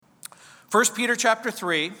1 Peter chapter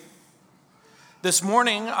 3. This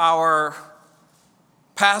morning, our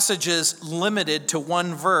passage is limited to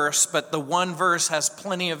one verse, but the one verse has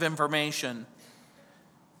plenty of information.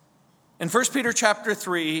 In 1 Peter chapter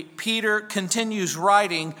 3, Peter continues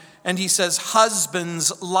writing, and he says,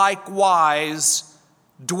 "Husbands likewise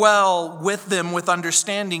dwell with them with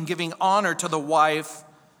understanding, giving honor to the wife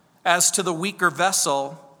as to the weaker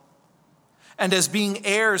vessel, and as being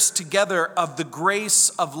heirs together of the grace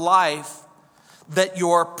of life, that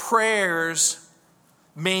your prayers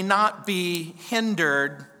may not be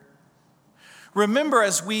hindered." Remember,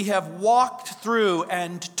 as we have walked through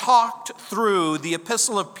and talked through the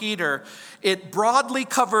epistle of Peter, it broadly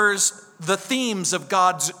covers the themes of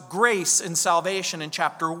God's grace in salvation in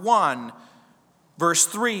chapter 1, verse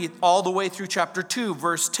 3, all the way through chapter 2,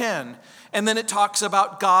 verse 10. And then it talks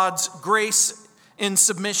about God's grace in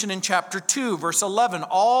submission in chapter 2, verse 11,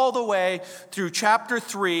 all the way through chapter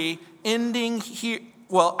 3, ending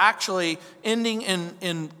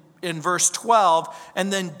in verse 12,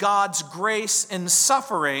 and then God's grace in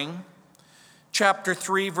suffering, chapter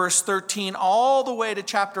 3, verse 13, all the way to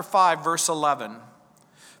chapter 5, verse 11.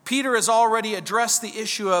 Peter has already addressed the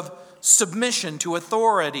issue of submission to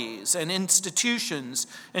authorities and institutions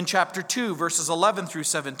in chapter 2, verses 11 through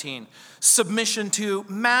 17. Submission to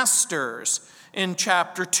masters in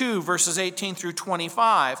chapter 2, verses 18 through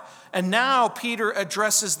 25. And now Peter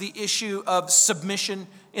addresses the issue of submission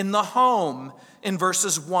in the home in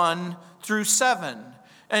verses 1 through 7.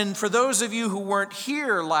 And for those of you who weren't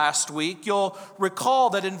here last week, you'll recall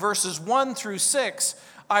that in verses 1 through 6,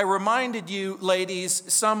 I reminded you, ladies,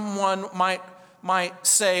 someone might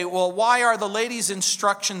say, well, why are the ladies'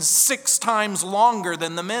 instructions 6 times longer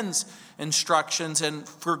than the men's instructions? And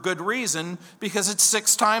for good reason, because it's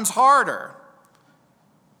 6 times harder.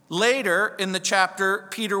 Later in the chapter,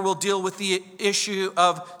 Peter will deal with the issue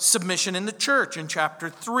of submission in the church in chapter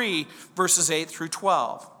 3, verses 8 through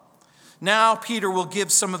 12. Now Peter will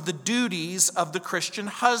give some of the duties of the Christian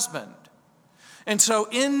husband. And so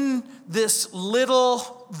in this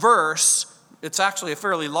little verse, it's actually a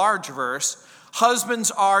fairly large verse,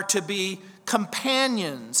 husbands are to be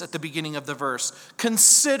companions at the beginning of the verse,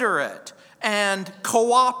 considerate and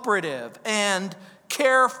cooperative and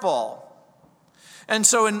careful. And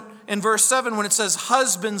so in verse 7, when it says,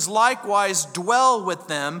 "Husbands likewise dwell with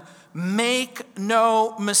them, make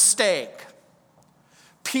no mistake,"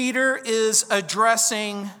 Peter is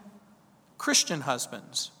addressing Christian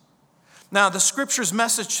husbands. Now, the Scripture's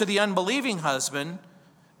message to the unbelieving husband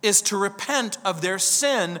is to repent of their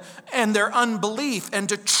sin and their unbelief and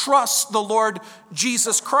to trust the Lord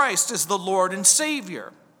Jesus Christ as the Lord and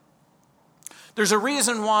Savior. There's a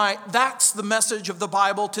reason why that's the message of the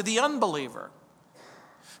Bible to the unbeliever.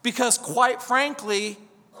 Because quite frankly,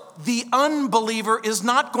 the unbeliever is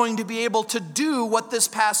not going to be able to do what this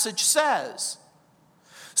passage says.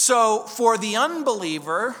 So for the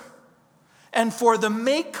unbeliever and for the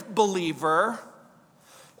make-believer,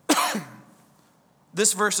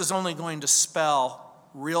 this verse is only going to spell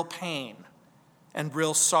real pain and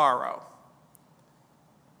real sorrow.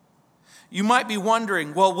 You might be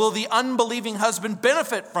wondering, well, will the unbelieving husband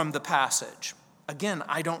benefit from the passage? Again,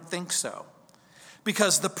 I don't think so.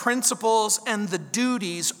 Because the principles and the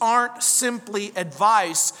duties aren't simply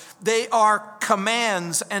advice, they are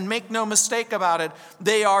commands, and make no mistake about it,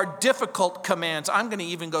 they are difficult commands. I'm going to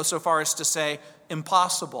even go so far as to say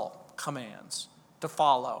impossible commands to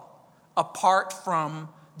follow, apart from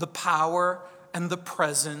the power and the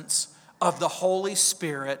presence of the Holy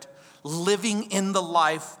Spirit living in the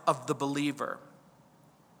life of the believer.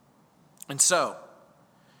 And so,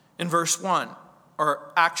 in verse 1,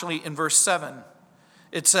 or actually in verse 7,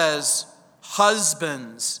 it says,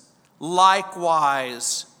 "Husbands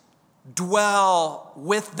likewise dwell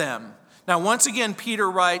with them." Now, once again,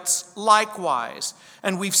 Peter writes likewise.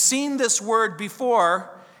 And we've seen this word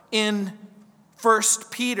before in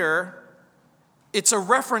 1 Peter. It's a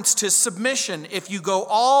reference to submission. If you go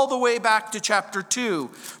all the way back to chapter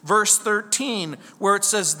 2, verse 13, where it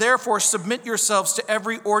says, "Therefore submit yourselves to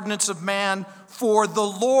every ordinance of man for the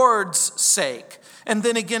Lord's sake." And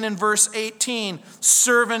then again in verse 18,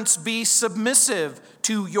 "Servants, be submissive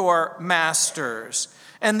to your masters."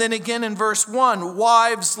 And then again in verse 1,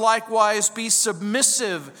 "Wives, likewise, be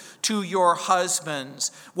submissive to your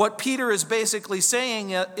husbands." What Peter is basically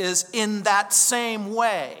saying is, in that same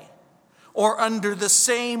way, or under the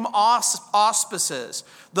same auspices,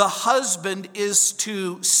 the husband is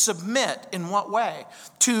to submit in what way?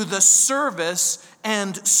 To the service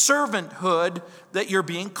and servanthood that you're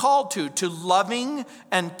being called to loving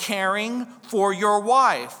and caring for your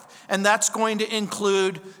wife. And that's going to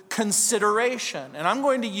include consideration. And I'm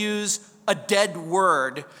going to use a dead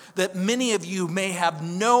word that many of you may have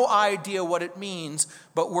no idea what it means,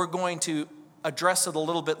 but we're going to address it a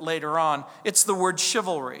little bit later on. It's the word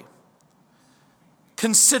chivalry.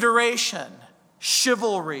 Consideration,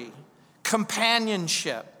 chivalry,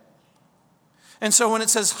 companionship. And so when it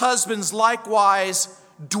says husbands likewise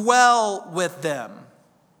dwell with them,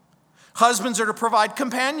 husbands are to provide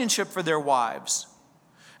companionship for their wives.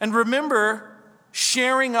 And remember,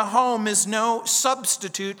 sharing a home is no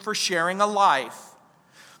substitute for sharing a life.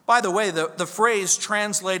 By the way, the phrase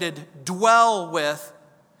translated dwell with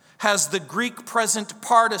has the Greek present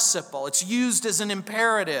participle. It's used as an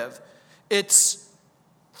imperative. It's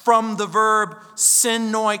from the verb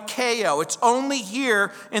synoikeo. It's only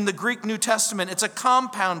here in the Greek New Testament. It's a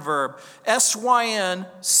compound verb. S-Y-N,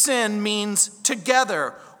 syn means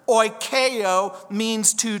together. Oikeo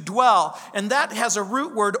means to dwell. And that has a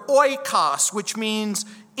root word, oikos, which means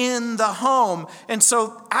in the home. And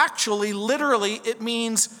so actually, literally, it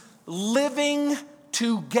means living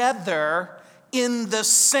together in the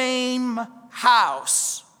same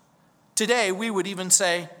house. Today, we would even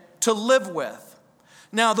say to live with.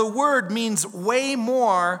 Now, the word means way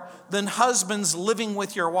more than husbands living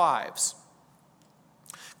with your wives.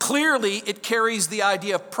 Clearly, it carries the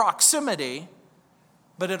idea of proximity,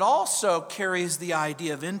 but it also carries the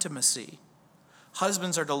idea of intimacy.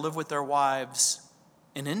 Husbands are to live with their wives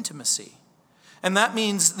in intimacy. And that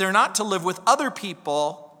means they're not to live with other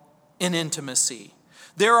people in intimacy.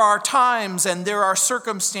 There are times and there are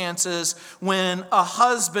circumstances when a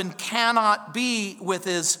husband cannot be with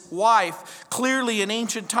his wife. Clearly, in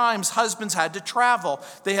ancient times, husbands had to travel.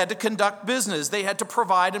 They had to conduct business. They had to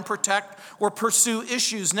provide and protect or pursue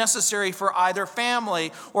issues necessary for either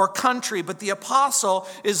family or country. But the apostle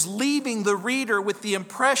is leaving the reader with the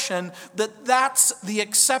impression that that's the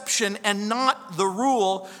exception and not the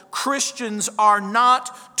rule. Christians are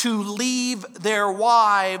not to leave their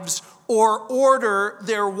wives or order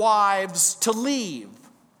their wives to leave.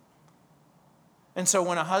 And so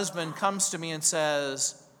when a husband comes to me and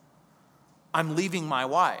says, I'm leaving my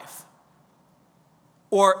wife,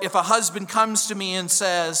 or if a husband comes to me and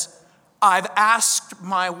says, I've asked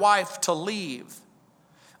my wife to leave,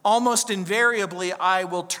 almost invariably I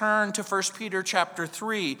will turn to 1 Peter chapter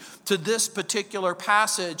 3, to this particular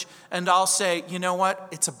passage, and I'll say, you know what?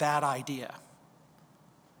 It's a bad idea.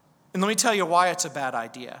 And let me tell you why it's a bad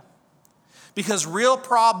idea. Because real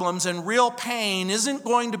problems and real pain isn't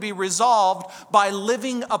going to be resolved by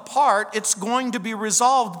living apart. It's going to be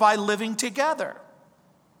resolved by living together.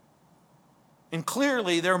 And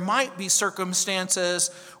clearly, there might be circumstances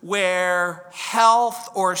where health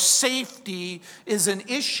or safety is an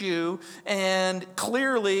issue. And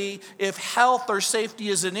clearly, if health or safety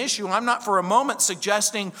is an issue, I'm not for a moment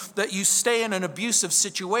suggesting that you stay in an abusive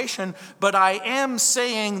situation, but I am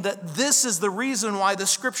saying that this is the reason why the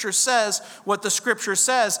Scripture says what the Scripture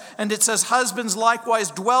says. And it says, husbands likewise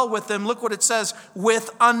dwell with them. Look what it says,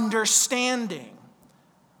 with understanding.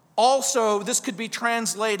 Also, this could be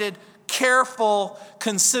translated careful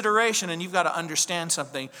consideration. And you've got to understand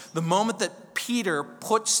something. The moment that Peter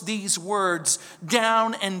puts these words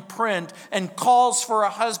down in print and calls for a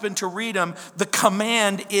husband to read them, the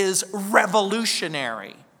command is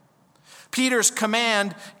revolutionary. Peter's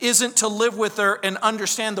command isn't to live with her and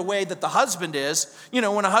understand the way that the husband is. You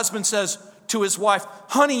know, when a husband says to his wife,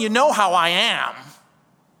 honey, you know how I am.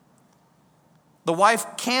 The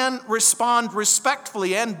wife can respond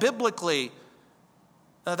respectfully and biblically.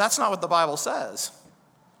 That's not what the Bible says.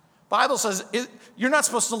 The Bible says you're not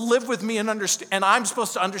supposed to live with me and understand, and I'm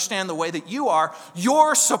supposed to understand the way that you are.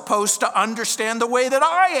 You're supposed to understand the way that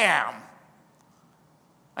I am.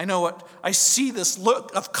 I know what I see this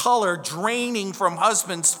look of color draining from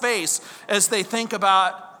husbands' face as they think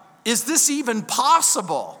about, is this even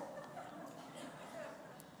possible?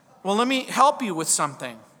 Well, let me help you with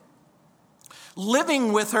something.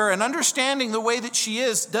 Living with her and understanding the way that she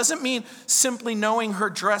is doesn't mean simply knowing her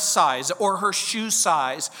dress size or her shoe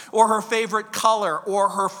size or her favorite color or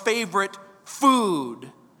her favorite food.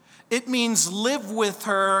 It means live with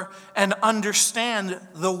her and understand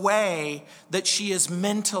the way that she is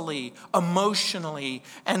mentally, emotionally,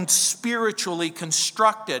 and spiritually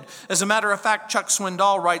constructed. As a matter of fact, Chuck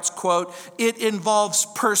Swindoll writes, quote, it involves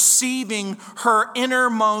perceiving her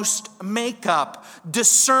innermost makeup,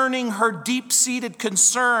 discerning her deep-seated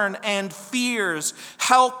concern and fears,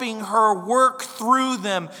 helping her work through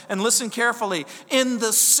them, and listen carefully, in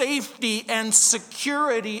the safety and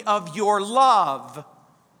security of your love.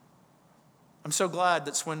 I'm so glad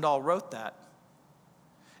that Swindoll wrote that.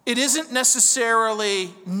 It isn't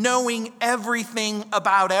necessarily knowing everything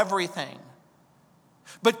about everything,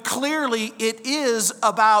 But clearly it is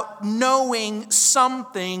about knowing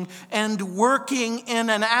something and working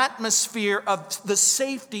in an atmosphere of the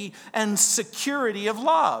safety and security of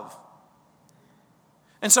love.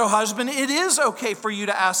 And so, husband, it is okay for you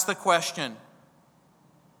to ask the question,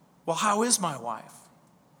 well, how is my wife?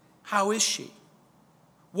 How is she?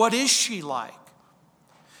 What is she like?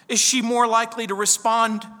 Is she more likely to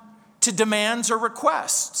respond to demands or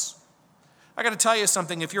requests? I got to tell you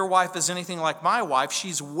something. If your wife is anything like my wife,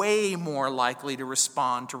 she's way more likely to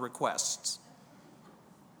respond to requests.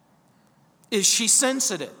 Is she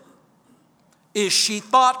sensitive? Is she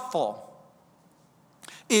thoughtful?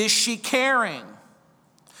 Is she caring?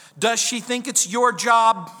 Does she think it's your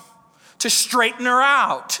job to straighten her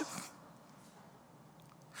out?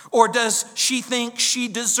 Or does she think she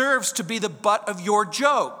deserves to be the butt of your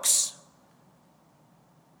jokes?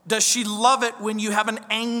 Does she love it when you have an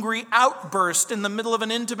angry outburst in the middle of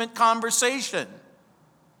an intimate conversation?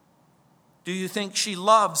 Do you think she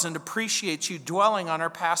loves and appreciates you dwelling on her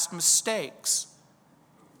past mistakes,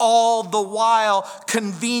 all the while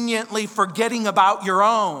conveniently forgetting about your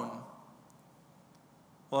own?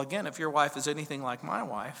 Well, again, if your wife is anything like my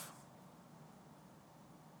wife,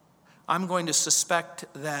 I'm going to suspect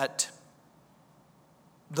that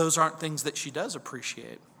those aren't things that she does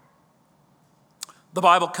appreciate. The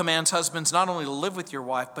Bible commands husbands not only to live with your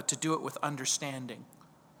wife, but to do it with understanding.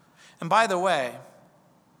 And by the way,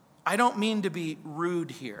 I don't mean to be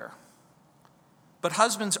rude here, but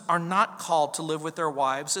husbands are not called to live with their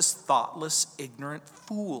wives as thoughtless, ignorant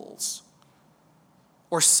fools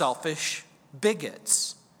or selfish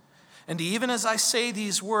bigots. And even as I say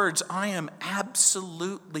these words, I am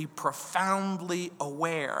absolutely, profoundly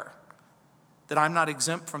aware that I'm not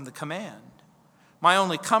exempt from the command. My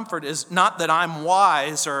only comfort is not that I'm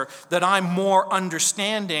wise or that I'm more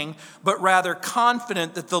understanding, but rather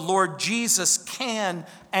confident that the Lord Jesus can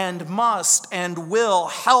and must and will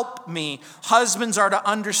help me. Husbands are to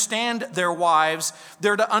understand their wives.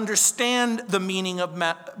 They're to understand the meaning of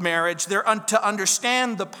marriage. They're to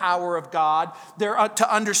understand the power of God. They're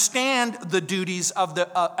to understand the duties of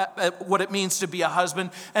what it means to be a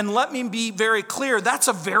husband. And let me be very clear, that's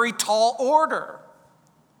a very tall order.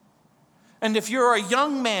 And if you're a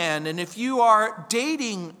young man, and if you are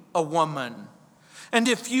dating a woman, and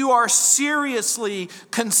if you are seriously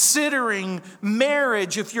considering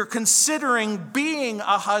marriage, if you're considering being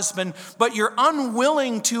a husband, but you're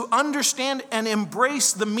unwilling to understand and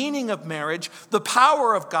embrace the meaning of marriage, the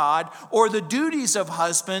power of God, or the duties of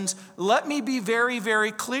husbands, let me be very,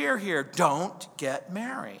 very clear here. Don't get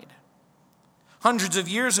married. Hundreds of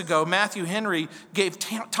years ago, Matthew Henry gave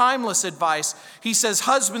timeless advice. He says,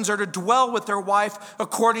 husbands are to dwell with their wife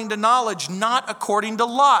according to knowledge, not according to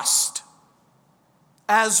lust,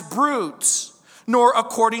 as brutes, nor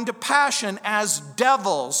according to passion, as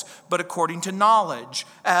devils, but according to knowledge,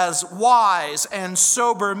 as wise and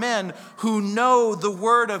sober men who know the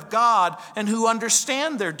word of God and who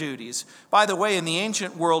understand their duties. By the way, in the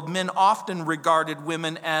ancient world, men often regarded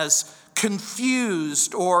women as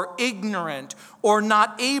confused or ignorant or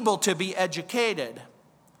not able to be educated.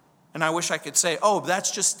 And I wish I could say, oh,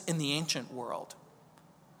 that's just in the ancient world.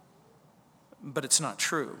 But it's not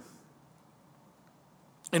true.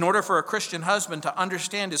 In order for a Christian husband to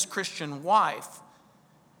understand his Christian wife,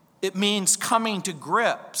 it means coming to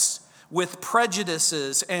grips with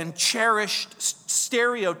prejudices and cherished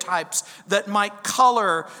stereotypes that might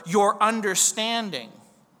color your understanding.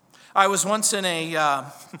 I was once in an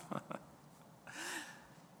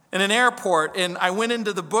airport, and I went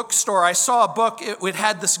into the bookstore. I saw a book. It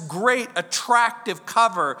had this great, attractive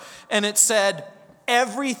cover, and it said,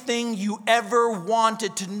 "Everything you ever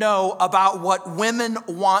wanted to know about what women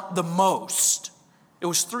want the most." It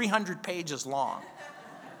was 300 pages long.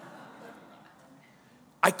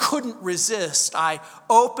 I couldn't resist. I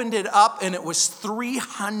opened it up, and it was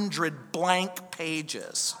 300 blank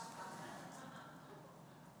pages.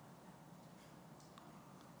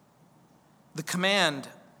 The command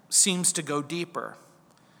seems to go deeper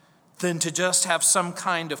than to just have some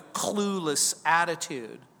kind of clueless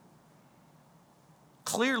attitude.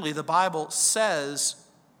 Clearly, the Bible says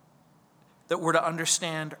that we're to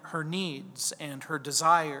understand her needs and her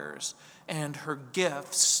desires and her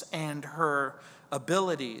gifts and her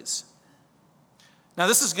abilities. Now,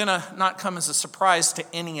 this is going to not come as a surprise to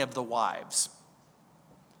any of the wives.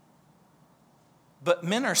 But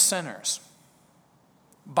men are sinners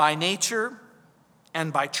by nature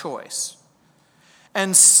and by choice.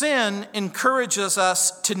 And sin encourages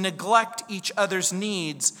us to neglect each other's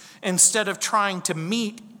needs instead of trying to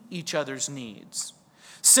meet each other's needs.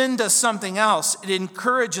 Sin does something else. It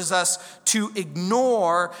encourages us to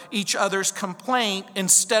ignore each other's complaint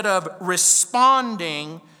instead of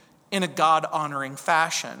responding in a God-honoring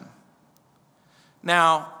fashion.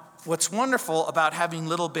 Now, what's wonderful about having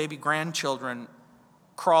little baby grandchildren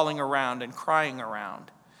crawling around and crying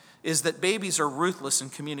around is that babies are ruthless in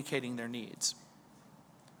communicating their needs.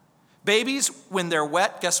 Babies, when they're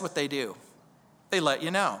wet, guess what they do? They let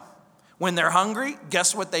you know. When they're hungry,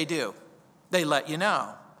 guess what they do? They let you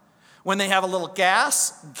know. When they have a little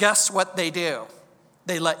gas, guess what they do?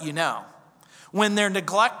 They let you know. When they're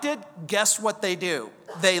neglected, guess what they do?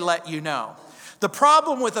 They let you know. The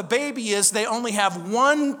problem with a baby is they only have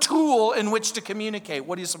one tool in which to communicate.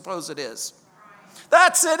 What do you suppose it is?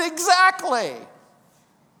 That's it exactly.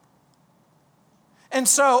 And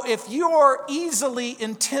so if you're easily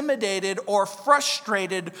intimidated or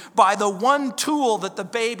frustrated by the one tool that the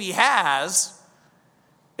baby has,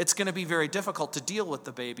 it's going to be very difficult to deal with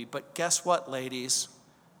the baby. But guess what, ladies?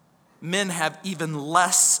 Men have even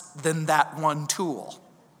less than that one tool.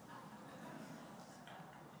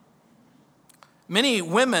 Many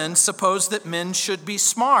women suppose that men should be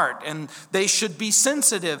smart and they should be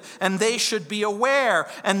sensitive and they should be aware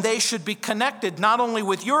and they should be connected not only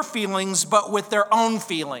with your feelings but with their own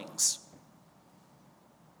feelings.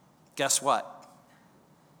 Guess what?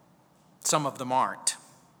 Some of them aren't.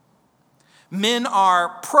 Men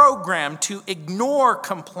are programmed to ignore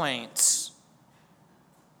complaints,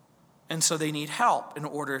 and so they need help in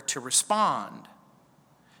order to respond.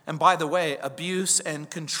 And by the way, abuse and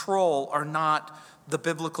control are not the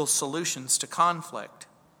biblical solutions to conflict.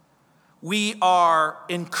 We are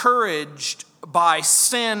encouraged by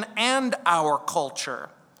sin and our culture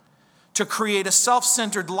to create a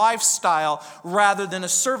self-centered lifestyle rather than a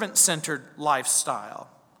servant-centered lifestyle.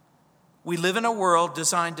 We live in a world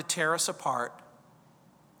designed to tear us apart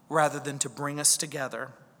rather than to bring us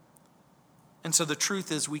together. And so the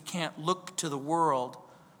truth is we can't look to the world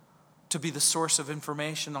to be the source of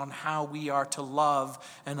information on how we are to love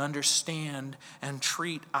and understand and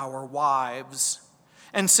treat our wives.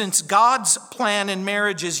 And since God's plan in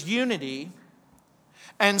marriage is unity,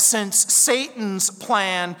 and since Satan's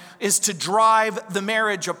plan is to drive the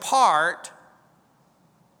marriage apart,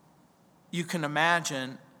 you can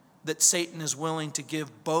imagine that Satan is willing to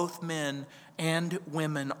give both men and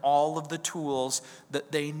women all of the tools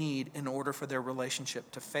that they need in order for their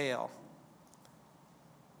relationship to fail.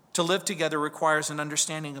 To live together requires an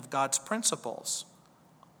understanding of God's principles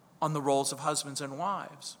on the roles of husbands and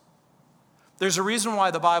wives. There's a reason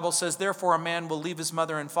why the Bible says, therefore a man will leave his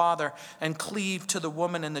mother and father and cleave to the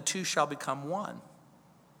woman, and the two shall become one.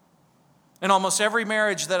 In almost every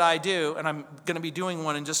marriage that I do, and I'm going to be doing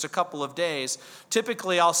one in just a couple of days,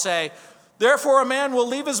 typically I'll say, therefore a man will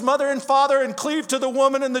leave his mother and father and cleave to the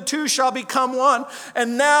woman, and the two shall become one.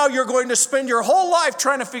 And now you're going to spend your whole life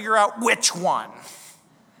trying to figure out which one.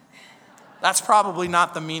 That's probably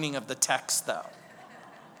not the meaning of the text, though.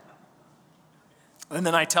 And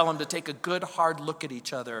then I tell them to take a good hard look at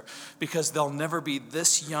each other because they'll never be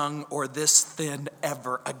this young or this thin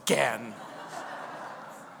ever again.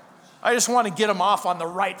 I just want to get them off on the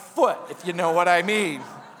right foot, if you know what I mean.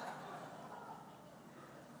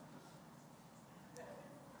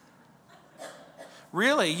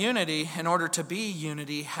 Really, unity, in order to be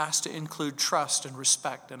unity, has to include trust and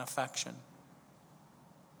respect and affection.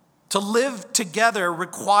 To live together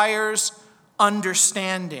requires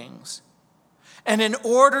understandings. And in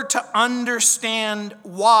order to understand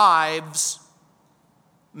wives,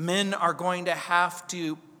 men are going to have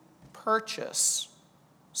to purchase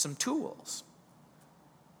some tools.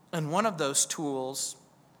 And one of those tools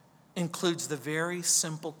includes the very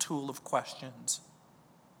simple tool of questions.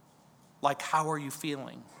 Like, how are you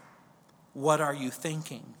feeling? What are you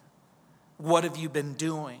thinking? What have you been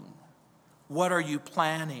doing? What are you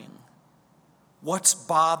planning? What's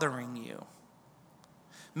bothering you?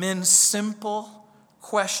 Men's simple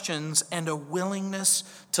questions and a willingness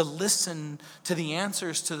to listen to the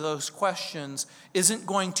answers to those questions isn't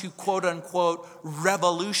going to, quote unquote,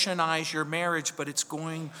 revolutionize your marriage, but it's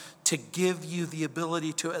going to give you the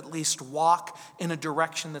ability to at least walk in a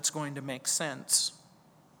direction that's going to make sense.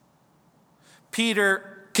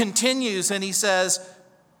 Peter continues and he says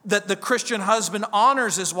that the Christian husband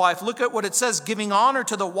honors his wife. Look at what it says, giving honor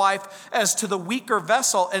to the wife as to the weaker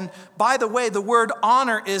vessel. And by the way, the word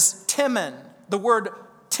honor is Timon. The word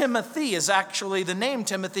Timothy is actually, the name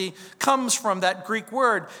Timothy comes from that Greek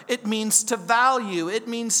word. It means to value. It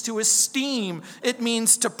means to esteem. It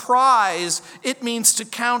means to prize. It means to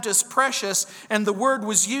count as precious. And the word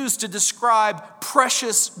was used to describe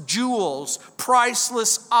precious jewels,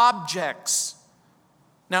 priceless objects.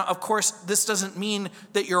 Now, of course, this doesn't mean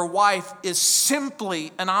that your wife is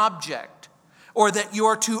simply an object or that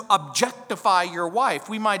you're to objectify your wife.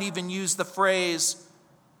 We might even use the phrase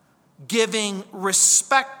giving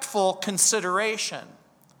respectful consideration.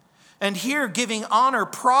 And here, giving honor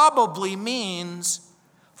probably means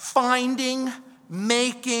finding,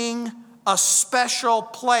 making a special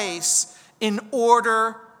place in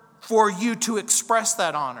order for you to express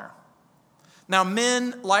that honor. Now,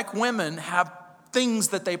 men, like women, have things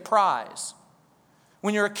that they prize.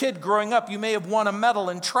 When you're a kid growing up, you may have won a medal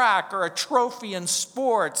in track or a trophy in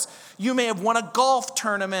sports. You may have won a golf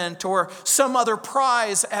tournament or some other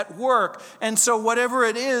prize at work. And so whatever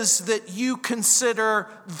it is that you consider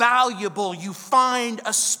valuable, you find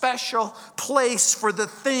a special place for the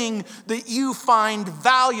thing that you find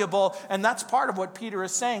valuable. And that's part of what Peter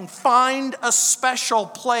is saying. Find a special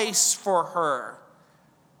place for her.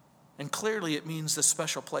 And clearly it means the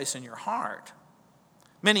special place in your heart.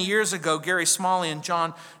 Many years ago, Gary Smalley and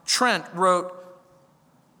John Trent wrote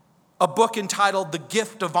a book entitled The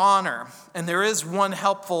Gift of Honor. And there is one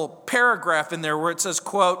helpful paragraph in there where it says,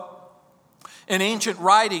 quote, in ancient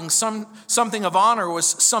writings, something of honor was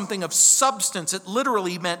something of substance. It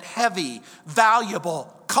literally meant heavy,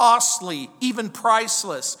 valuable, costly, even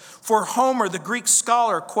priceless. For Homer, the Greek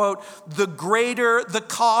scholar, quote, the greater the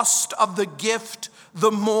cost of the gift,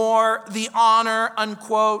 the more the honor,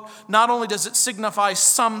 unquote. Not only does it signify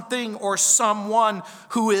something or someone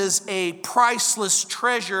who is a priceless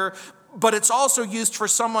treasure, but it's also used for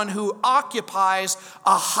someone who occupies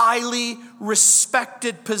a highly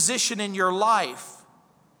respected position in your life.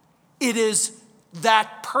 It is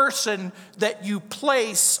that person that you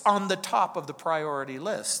place on the top of the priority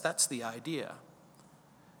list. That's the idea.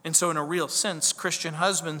 And so in a real sense, Christian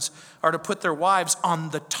husbands are to put their wives on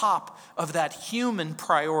the top of that human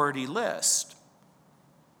priority list.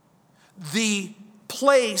 The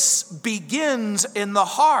place begins in the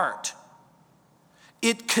heart.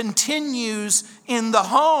 It continues in the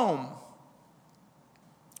home.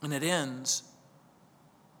 And it ends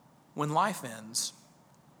when life ends.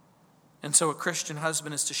 And so a Christian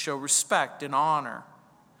husband is to show respect and honor.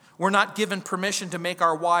 We're not given permission to make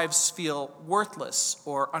our wives feel worthless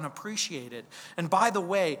or unappreciated. And by the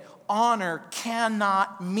way, honor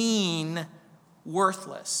cannot mean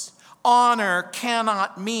worthless. Honor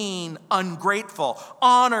cannot mean ungrateful.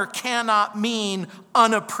 Honor cannot mean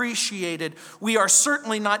unappreciated. We are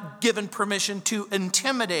certainly not given permission to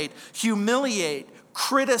intimidate, humiliate,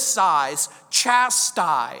 criticize,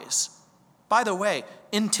 chastise. By the way,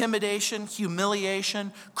 intimidation,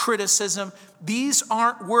 humiliation, criticism, these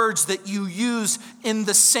aren't words that you use in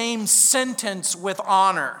the same sentence with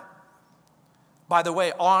honor. By the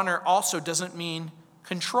way, honor also doesn't mean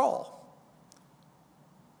control.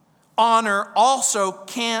 Honor also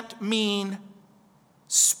can't mean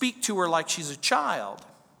speak to her like she's a child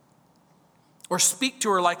or speak to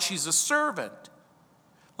her like she's a servant.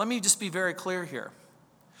 Let me just be very clear here.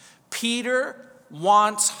 Peter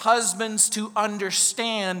wants husbands to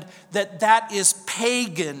understand that that is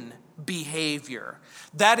pagan behavior.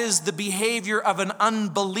 That is the behavior of an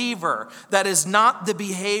unbeliever. That is not the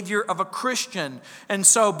behavior of a Christian. And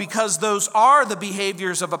so because those are the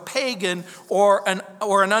behaviors of a pagan or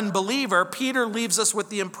an unbeliever, Peter leaves us with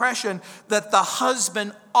the impression that the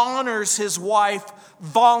husband honors his wife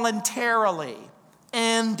voluntarily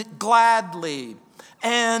and gladly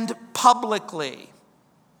and publicly.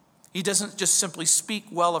 He doesn't just simply speak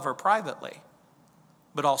well of her privately,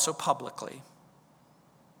 but also publicly.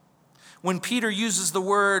 When Peter uses the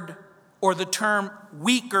word or the term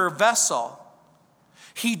weaker vessel,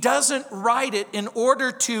 he doesn't write it in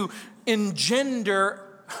order to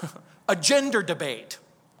engender a gender debate.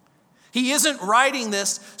 He isn't writing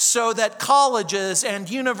this so that colleges and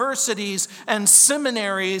universities and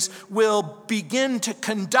seminaries will begin to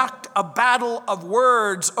conduct a battle of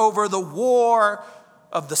words over the war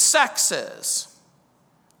of the sexes.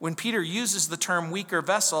 When Peter uses the term weaker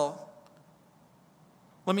vessel,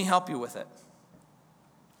 let me help you with it.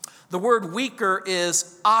 The word weaker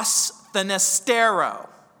is asthenestero.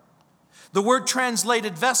 The word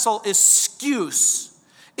translated vessel is skous.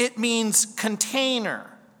 It means container.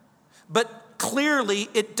 But clearly,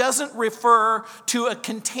 it doesn't refer to a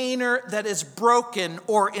container that is broken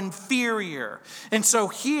or inferior. And so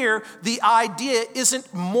here, the idea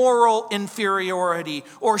isn't moral inferiority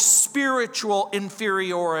or spiritual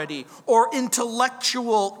inferiority or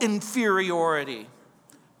intellectual inferiority.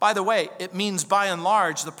 By the way, it means by and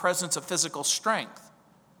large the presence of physical strength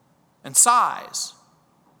and size.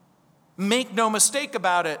 Make no mistake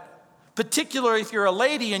about it, Particularly if you're a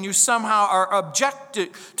lady and you somehow are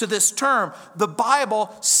objected to this term, the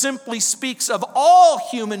Bible simply speaks of all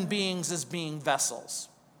human beings as being vessels.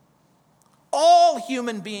 All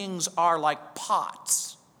human beings are like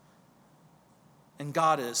pots, and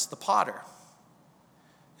God is the potter.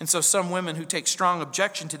 And so some women who take strong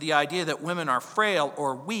objection to the idea that women are frail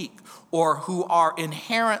or weak or who are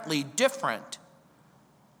inherently different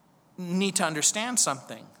need to understand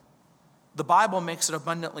something. The Bible makes it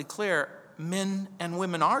abundantly clear men and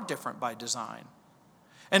women are different by design.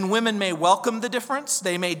 And women may welcome the difference.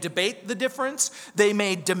 They may debate the difference. They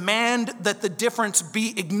may demand that the difference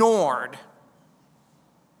be ignored.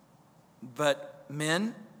 But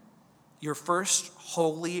men, your first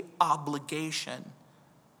holy obligation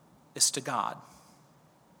is to God.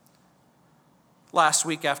 Last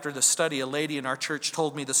week after the study, a lady in our church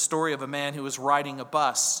told me the story of a man who was riding a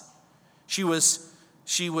bus. She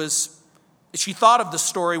thought of the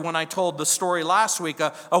story when I told the story last week.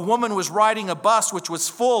 A woman was riding a bus which was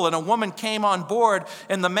full, and a woman came on board,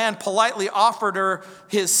 and the man politely offered her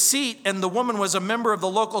his seat, and the woman was a member of the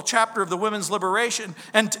local chapter of the Women's Liberation,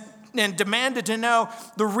 and demanded to know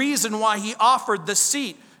the reason why he offered the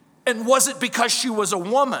seat. And was it because she was a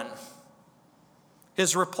woman?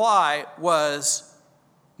 His reply was,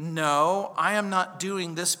 "No, I am not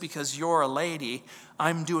doing this because you're a lady.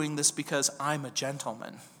 I'm doing this because I'm a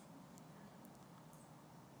gentleman."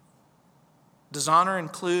 Does honor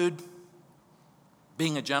include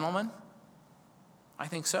being a gentleman? I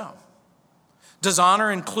think so. Does honor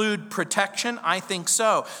include protection? I think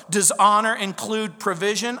so. Does honor include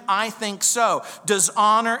provision? I think so. Does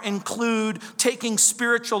honor include taking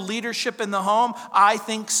spiritual leadership in the home? I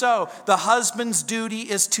think so. The husband's duty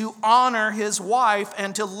is to honor his wife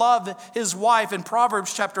and to love his wife. In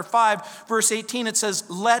Proverbs chapter 5, verse 18, it says,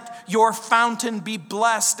 "Let your fountain be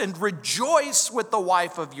blessed and rejoice with the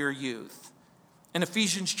wife of your youth." In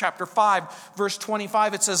Ephesians chapter 5, verse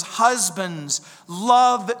 25, it says, "Husbands,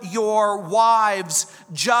 love your wives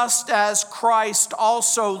just as Christ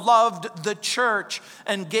also loved the church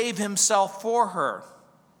and gave himself for her."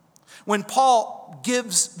 When Paul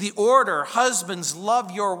gives the order, "Husbands,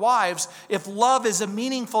 love your wives," if love is a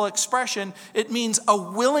meaningful expression, it means a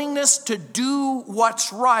willingness to do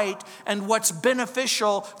what's right and what's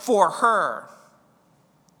beneficial for her.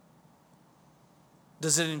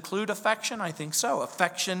 Does it include affection? I think so.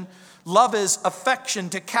 Love is affection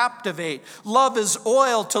to captivate. Love is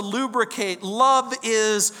oil to lubricate. Love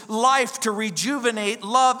is life to rejuvenate.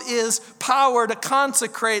 Love is power to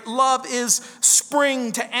consecrate. Love is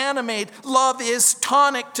spring to animate. Love is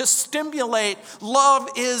tonic to stimulate. Love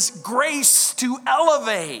is grace to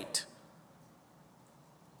elevate.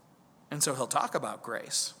 And so he'll talk about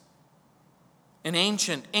grace. In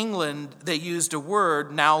ancient England, they used a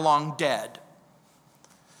word now long dead.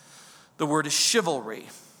 The word is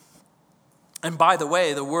chivalry. And by the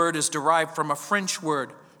way, the word is derived from a French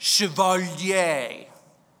word, chevalier.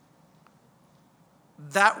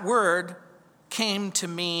 That word came to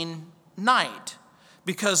mean knight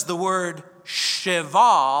because the word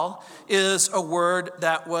cheval is a word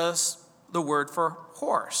that was the word for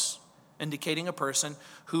horse, indicating a person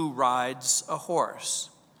who rides a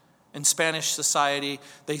horse. In Spanish society,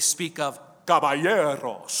 they speak of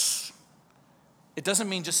caballeros. It doesn't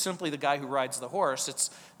mean just simply the guy who rides the horse. It's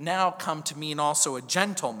now come to mean also a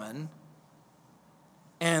gentleman.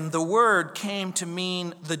 And the word came to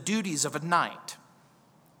mean the duties of a knight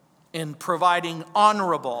in providing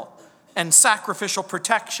honorable and sacrificial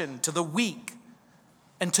protection to the weak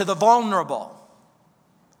and to the vulnerable.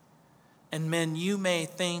 And men, you may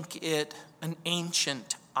think it an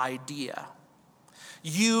ancient idea.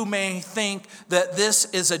 You may think that this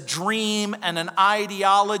is a dream and an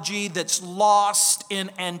ideology that's lost in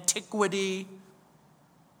antiquity.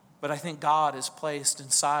 But I think God has placed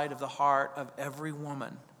inside of the heart of every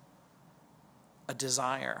woman a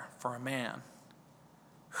desire for a man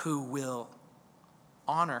who will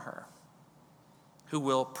honor her, who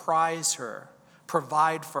will prize her,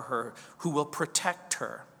 provide for her, who will protect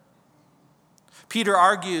her. Peter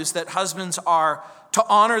argues that husbands are to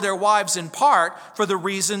honor their wives in part for the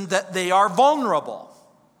reason that they are vulnerable.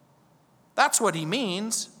 That's what he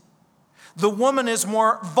means. The woman is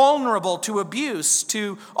more vulnerable to abuse,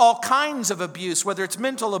 to all kinds of abuse, whether it's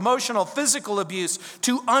mental, emotional, physical abuse,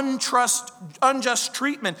 to unjust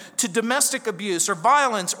treatment, to domestic abuse or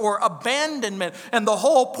violence or abandonment. And the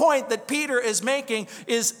whole point that Peter is making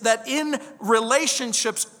is that in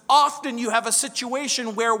relationships, often you have a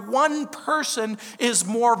situation where one person is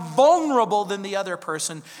more vulnerable than the other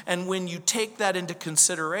person. And when you take that into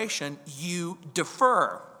consideration, you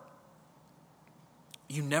defer.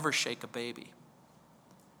 You never shake a baby.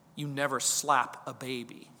 You never slap a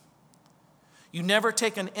baby. You never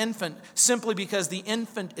take an infant simply because the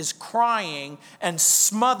infant is crying and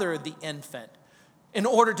smother the infant in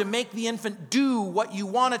order to make the infant do what you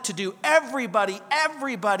want it to do. Everybody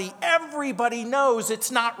knows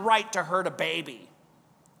it's not right to hurt a baby.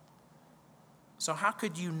 So how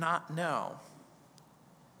could you not know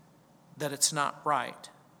that it's not right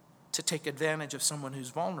to take advantage of someone who's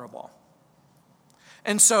vulnerable?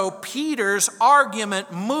 And so Peter's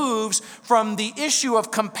argument moves from the issue of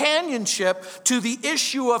companionship to the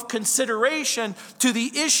issue of consideration to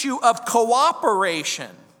the issue of cooperation.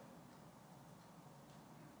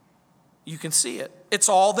 You can see it. It's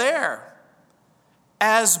all there.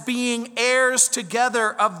 As being heirs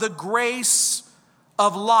together of the grace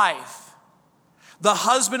of life. The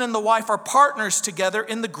husband and the wife are partners together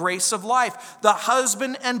in the grace of life. The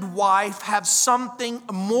husband and wife have something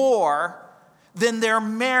more than their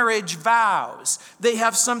marriage vows. They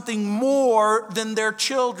have something more than their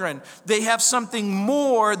children. They have something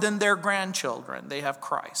more than their grandchildren. They have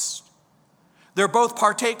Christ. They're both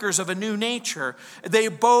partakers of a new nature. They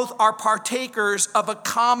both are partakers of a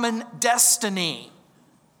common destiny.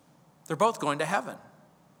 They're both going to heaven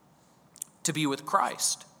to be with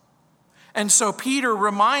Christ. And so Peter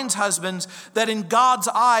reminds husbands that in God's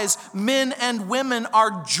eyes, men and women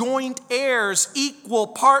are joint heirs, equal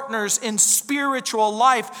partners in spiritual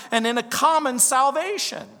life and in a common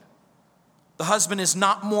salvation. The husband is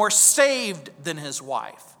not more saved than his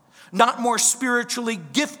wife, not more spiritually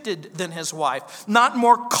gifted than his wife, not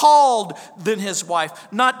more called than his wife,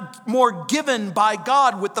 not more given by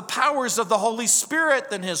God with the powers of the Holy Spirit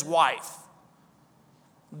than his wife.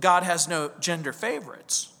 God has no gender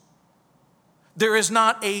favorites. There is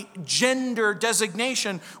not a gender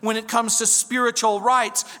designation when it comes to spiritual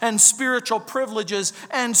rights and spiritual privileges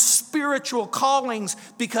and spiritual callings,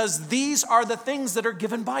 because these are the things that are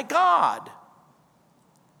given by God.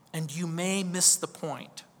 And you may miss the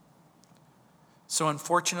point. So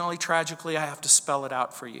unfortunately, tragically, I have to spell it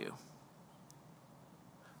out for you.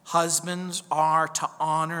 Husbands are to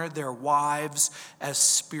honor their wives as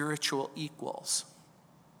spiritual equals.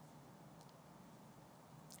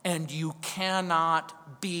 And you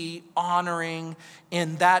cannot be honoring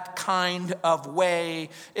in that kind of way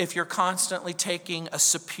if you're constantly taking a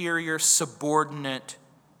superior, subordinate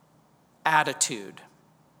attitude.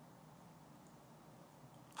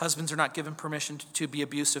 Husbands are not given permission to be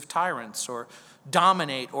abusive tyrants or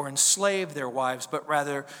dominate or enslave their wives, but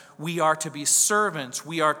rather we are to be servants.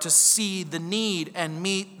 We are to see the need and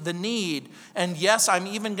meet the need. And yes, I'm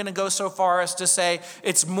even going to go so far as to say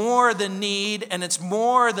it's more than need and it's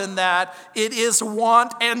more than that. It is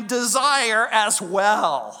want and desire as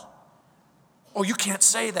well. Oh, you can't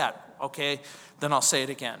say that. Okay, then I'll say it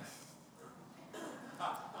again.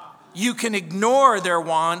 You can ignore their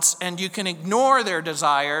wants and you can ignore their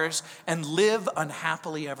desires and live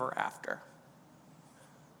unhappily ever after.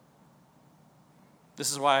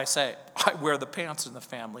 This is why I say, I wear the pants in the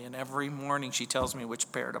family, and every morning she tells me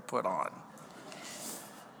which pair to put on.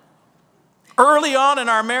 Early on in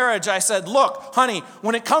our marriage, I said, look, honey,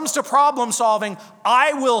 when it comes to problem solving,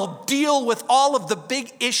 I will deal with all of the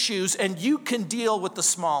big issues, and you can deal with the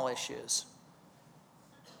small issues.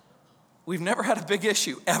 We've never had a big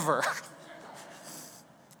issue, ever.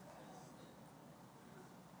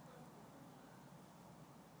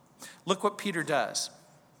 Look what Peter does.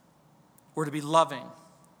 We're to be loving.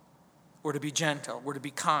 We're to be gentle. We're to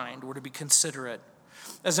be kind. We're to be considerate.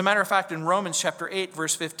 As a matter of fact, in Romans chapter 8,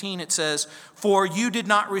 verse 15, it says, "For you did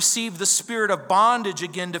not receive the spirit of bondage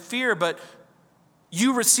again to fear, but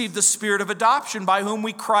you received the spirit of adoption, by whom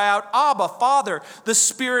we cry out, Abba, Father. The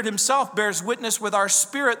Spirit himself bears witness with our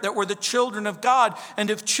spirit that we're the children of God. And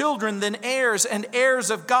if children, then heirs, and heirs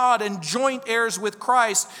of God, and joint heirs with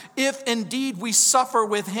Christ, if indeed we suffer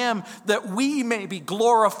with him, that we may be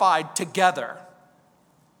glorified together."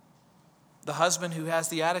 The husband who has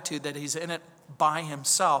the attitude that he's in it by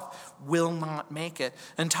himself will not make it.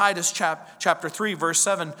 In Titus chapter 3, verse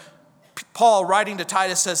 7, Paul, writing to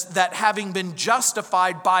Titus, says that having been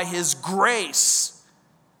justified by his grace,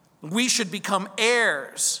 we should become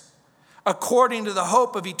heirs according to the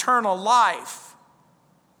hope of eternal life.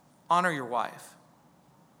 Honor your wife.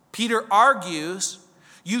 Peter argues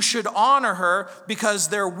you should honor her because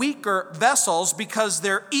they're weaker vessels, because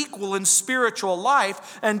they're equal in spiritual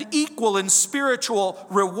life and equal in spiritual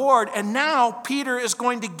reward. And now Peter is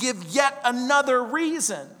going to give yet another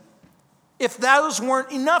reason, if those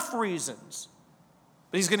weren't enough reasons.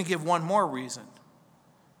 But he's going to give one more reason: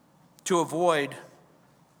 to avoid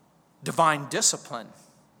divine discipline.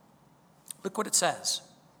 Look what it says: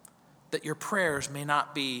 that your prayers may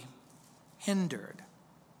not be hindered.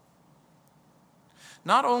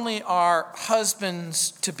 Not only are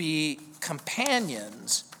husbands to be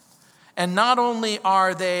companions, and not only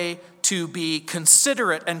are they to be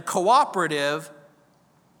considerate and cooperative,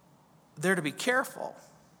 they're to be careful.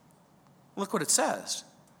 Look what it says.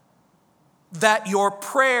 That your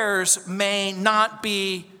prayers may not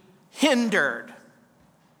be hindered.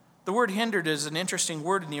 The word hindered is an interesting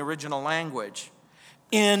word in the original language.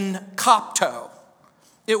 In Copto,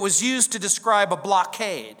 it was used to describe a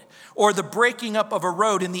blockade or the breaking up of a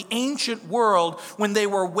road. In the ancient world, when they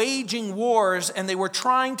were waging wars and they were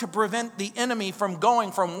trying to prevent the enemy from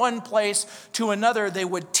going from one place to another, they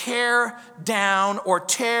would tear down or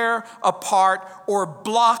tear apart or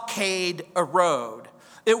blockade a road.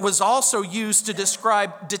 It was also used to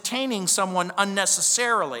describe detaining someone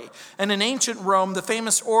unnecessarily. And in ancient Rome, the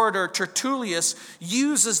famous orator Tertullius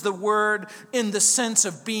uses the word in the sense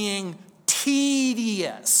of being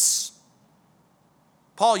tedious.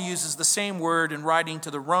 Paul uses the same word in writing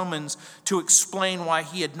to the Romans to explain why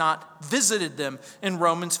he had not visited them in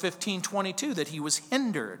Romans 15:22, that he was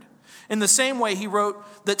hindered. In the same way, he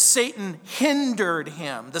wrote that Satan hindered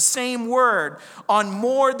him, the same word, on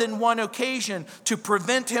more than one occasion to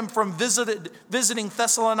prevent him from visiting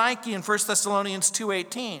Thessaloniki in 1 Thessalonians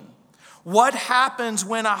 2:18. What happens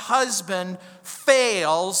when a husband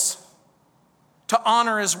fails to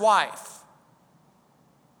honor his wife?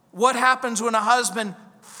 What happens when a husband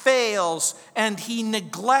fails and he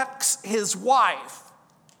neglects his wife?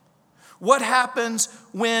 What happens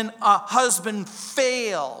when a husband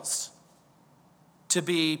fails to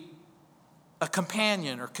be a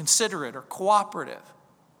companion or considerate or cooperative?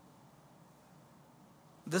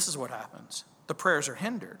 This is what happens. The prayers are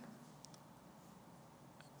hindered.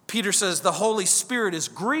 Peter says the Holy Spirit is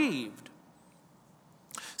grieved.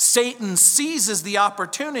 Satan seizes the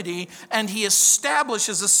opportunity and he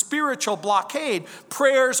establishes a spiritual blockade.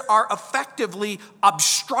 Prayers are effectively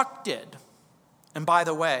obstructed. And by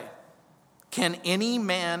the way, can any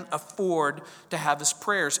man afford to have his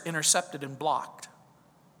prayers intercepted and blocked?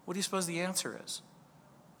 What do you suppose the answer is?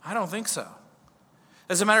 I don't think so.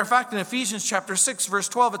 As a matter of fact, in Ephesians chapter 6, verse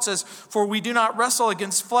 12, it says, "For we do not wrestle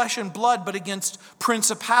against flesh and blood, but against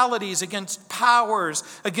principalities, against powers,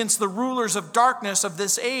 against the rulers of darkness of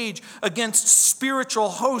this age, against spiritual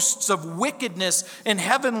hosts of wickedness in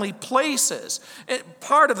heavenly places."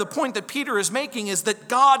 Part of the point that Peter is making is that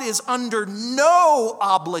God is under no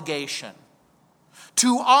obligation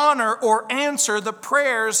to honor or answer the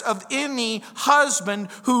prayers of any husband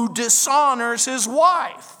who dishonors his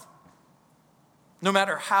wife, no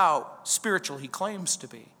matter how spiritual he claims to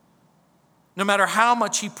be, no matter how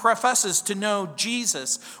much he professes to know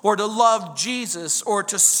Jesus or to love Jesus or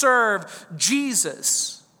to serve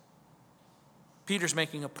Jesus. Peter's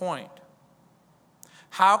making a point.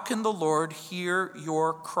 How can the Lord hear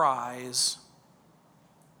your cries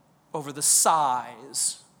over the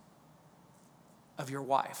size of your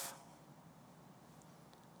wife?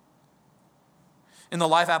 In the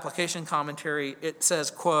Life Application Commentary, it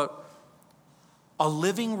says, quote, "A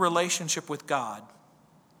living relationship with God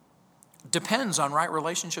depends on right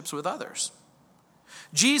relationships with others."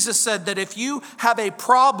 Jesus said that if you have a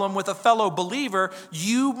problem with a fellow believer,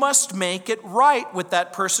 you must make it right with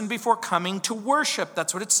that person before coming to worship.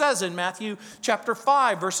 That's what it says in Matthew chapter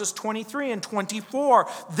 5, verses 23 and 24.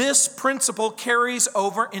 This principle carries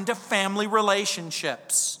over into family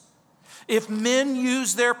relationships. If men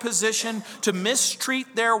use their position to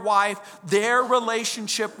mistreat their wife, their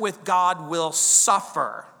relationship with God will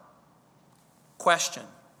suffer. Question: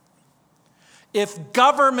 if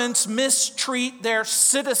governments mistreat their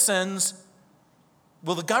citizens,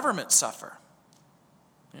 will the government suffer?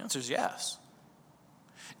 The answer is yes.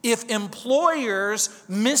 If employers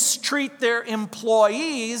mistreat their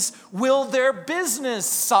employees, will their business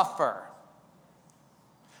suffer?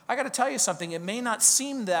 I got to tell you something. It may not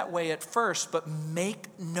seem that way at first, but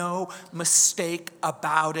make no mistake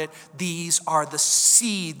about it. These are the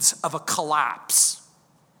seeds of a collapse.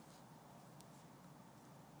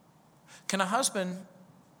 Can a husband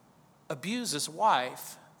abuse his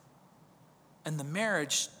wife and the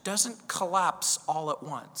marriage doesn't collapse all at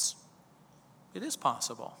once? It is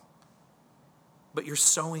possible. But you're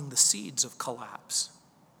sowing the seeds of collapse.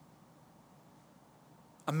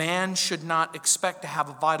 A man should not expect to have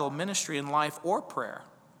a vital ministry in life or prayer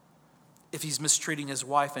if he's mistreating his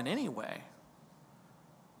wife in any way.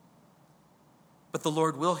 But the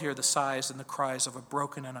Lord will hear the sighs and the cries of a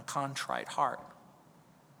broken and a contrite heart.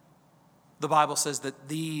 The Bible says that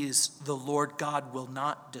these the Lord God will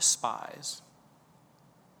not despise.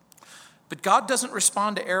 But God doesn't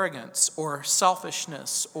respond to arrogance or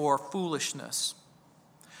selfishness or foolishness.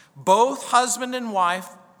 Both husband and wife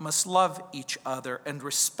must love each other and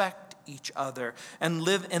respect each other and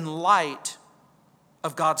live in light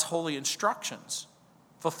of God's holy instructions,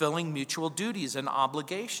 fulfilling mutual duties and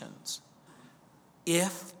obligations,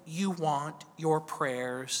 if you want your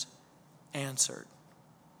prayers answered.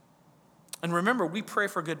 And remember, we pray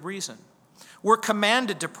for good reason. We're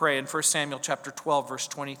commanded to pray in 1 Samuel chapter 12, verse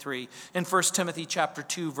 23, in 1 Timothy chapter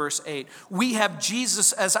 2, verse 8. We have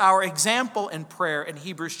Jesus as our example in prayer in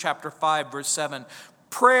Hebrews chapter 5, verse 7.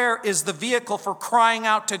 Prayer is the vehicle for crying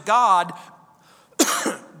out to God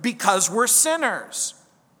because we're sinners.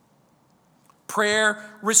 Prayer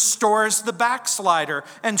restores the backslider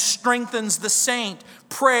and strengthens the saint.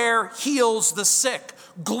 Prayer heals the sick,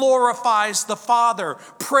 glorifies the Father.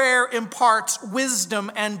 Prayer imparts wisdom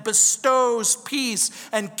and bestows peace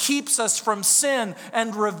and keeps us from sin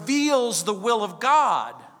and reveals the will of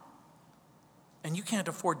God. And you can't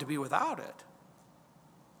afford to be without it.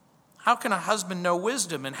 How can a husband know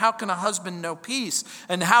wisdom? And how can a husband know peace?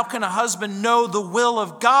 And how can a husband know the will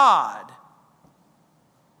of God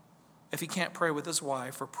if he can't pray with his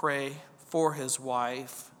wife or pray for his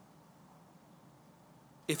wife?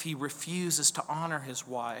 If he refuses to honor his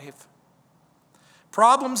wife?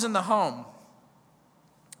 Problems in the home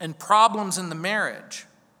and problems in the marriage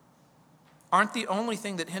aren't the only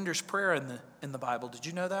thing that hinders prayer in the Bible. Did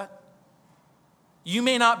you know that? You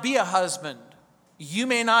may not be a husband. You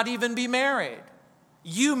may not even be married.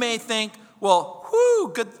 You may think, well,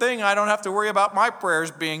 good thing I don't have to worry about my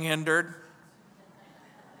prayers being hindered.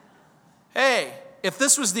 Hey, if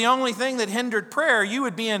this was the only thing that hindered prayer, you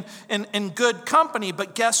would be in good company.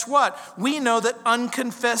 But guess what? We know that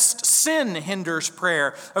unconfessed sin hinders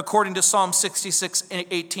prayer, according to Psalm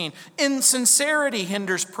 66:18. Insincerity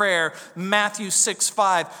hinders prayer, Matthew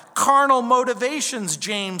 6:5. Carnal motivations,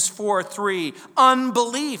 James 4:3.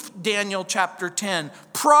 Unbelief, Daniel chapter 10.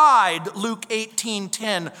 Pride, Luke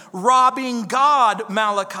 18:10. Robbing God,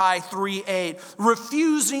 Malachi 3:8.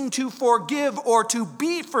 Refusing to forgive or to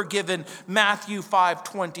be forgiven, Matthew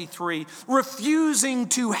 5:23. Refusing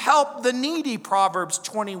to help the needy, Proverbs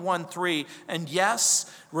 21:3. And yes,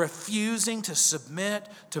 refusing to submit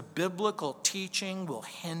to biblical teaching will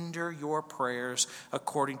hinder your prayers,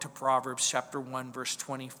 according to Proverbs chapter 1, verse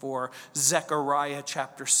 24, Zechariah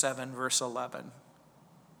chapter 7, verse 11.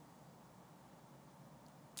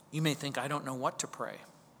 You may think, I don't know what to pray.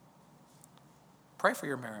 Pray for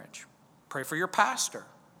your marriage. Pray for your pastor.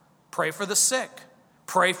 Pray for the sick.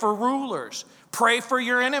 Pray for rulers. Pray for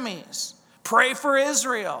your enemies. Pray for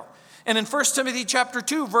Israel. And in 1 Timothy chapter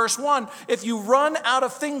 2, verse 1, if you run out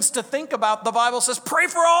of things to think about, the Bible says, pray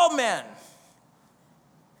for all men.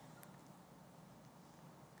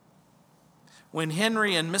 When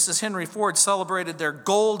Henry and Mrs. Henry Ford celebrated their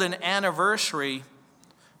golden anniversary,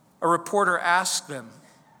 a reporter asked them,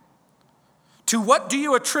 to what do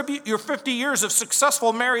you attribute your 50 years of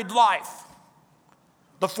successful married life?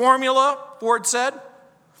 The formula, Ford said,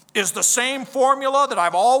 is the same formula that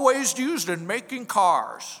I've always used in making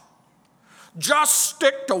cars. Just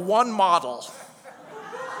stick to one model.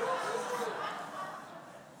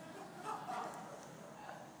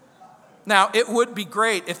 Now, it would be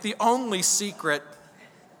great if the only secret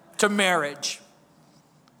to marriage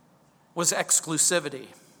was exclusivity.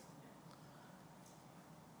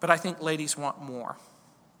 But I think ladies want more.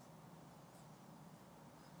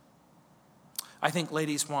 I think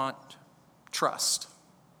ladies want trust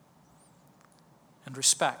and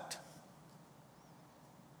respect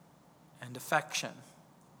and affection.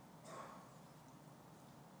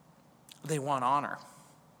 They want honor.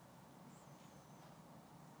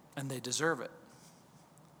 And they deserve it.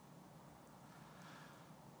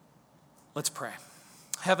 Let's pray.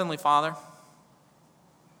 Heavenly Father,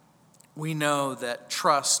 we know that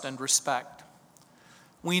trust and respect,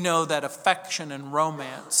 we know that affection and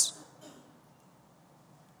romance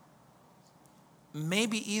may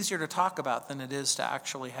be easier to talk about than it is to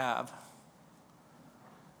actually have.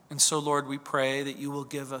 And so, Lord, we pray that you will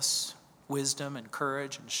give us wisdom and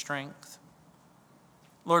courage and strength.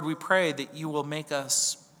 Lord, we pray that you will make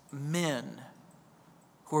us men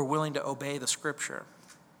who are willing to obey the Scripture.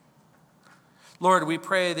 Lord, we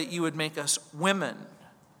pray that you would make us women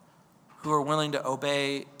who are willing to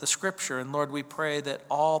obey the Scripture. And Lord, we pray that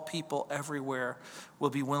all people everywhere will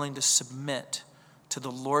be willing to submit to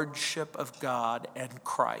the lordship of God and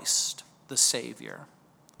Christ, the Savior.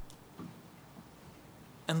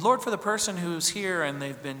 And Lord, for the person who's here and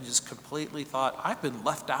they've been just completely thought, I've been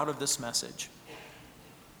left out of this message.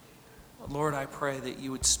 Lord, I pray that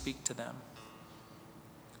you would speak to them.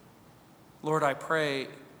 Lord, I pray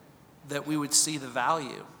that we would see the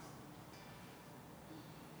value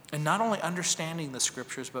in not only understanding the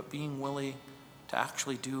Scriptures, but being willing to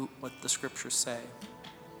actually do what the scriptures say.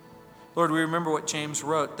 Lord, we remember what James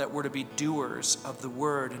wrote, that we're to be doers of the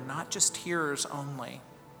word and not just hearers only.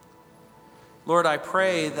 Lord, I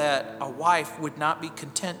pray that a wife would not be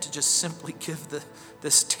content to just simply give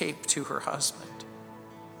this tape to her husband,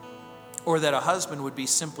 or that a husband would be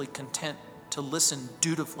simply content to listen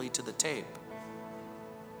dutifully to the tape.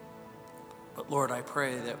 But Lord, I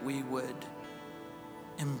pray that we would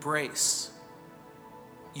embrace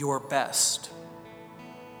your best,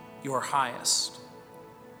 your highest,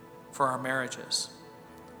 for our marriages,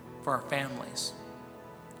 for our families,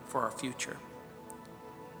 for our future.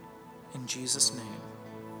 In Jesus' name,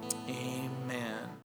 amen.